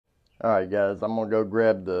Alright guys, I'm gonna go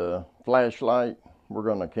grab the flashlight. We're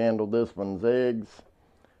gonna candle this one's eggs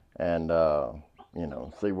and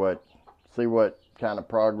see what kind of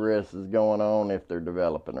progress is going on, if they're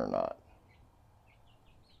developing or not.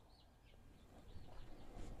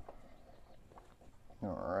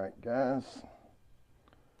 Alright guys,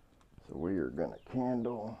 so we are gonna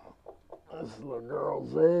candle this little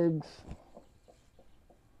girl's eggs.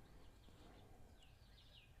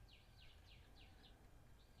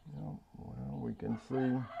 Well, we can see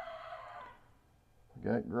we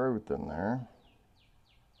got growth in there.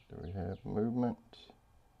 Do we have movement?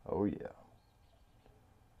 Oh yeah.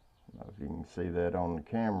 I don't know if you can see that on the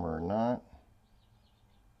camera or not.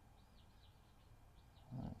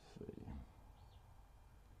 Let's see.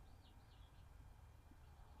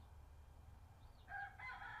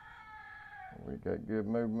 We got good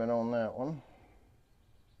movement on that one.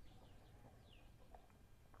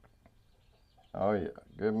 Oh yeah,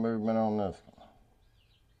 good movement on this one.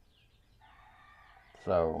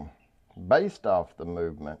 So, based off the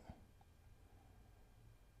movement,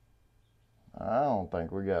 I don't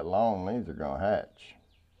think we got long these are gonna hatch.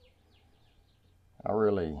 I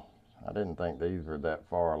didn't think these were that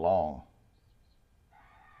far along.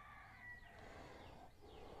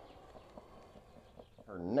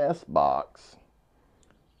 Her nest box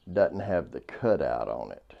doesn't have the cutout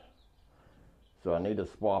on it. So I need to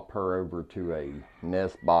swap her over to a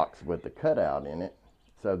nest box with the cutout in it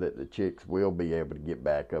so that the chicks will be able to get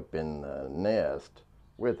back up in the nest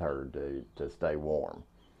with her to stay warm.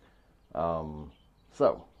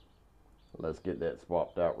 So let's get that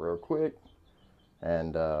swapped out real quick,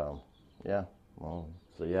 and yeah, we'll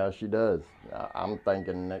see how she does. I'm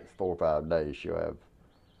thinking the next 4 or 5 days she'll have.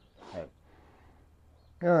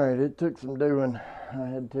 All right, it took some doing. I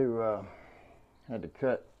had to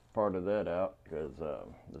cut part of that out because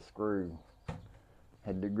the screw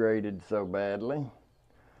had degraded so badly.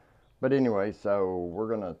 But anyway, so we're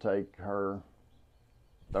gonna take her,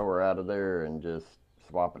 throw her out of there, and just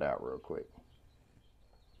swap it out real quick.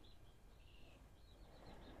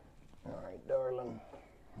 All right, darling,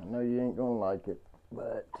 I know you ain't gonna like it,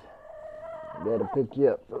 but I gotta pick you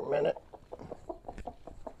up for a minute.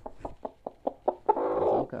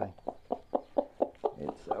 It's okay.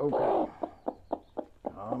 It's okay.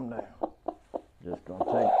 Calm down. Just gonna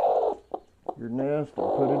take your nest and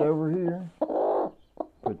put it over here.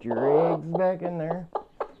 Put your eggs back in there.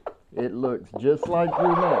 It looks just like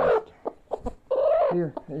your nest.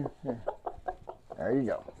 Here. There you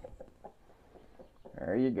go.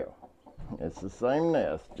 There you go. It's the same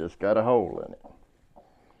nest, just got a hole in it.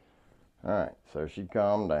 Alright, so she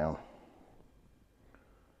calmed down.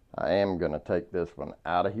 I am gonna take this one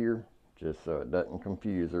out of here just so it doesn't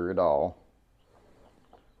confuse her at all.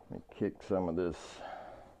 Let me kick some of this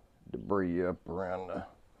debris up around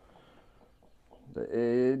the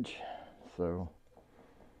edge so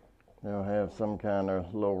they'll have some kind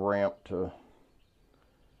of little ramp to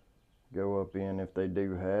go up in if they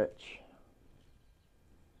do hatch.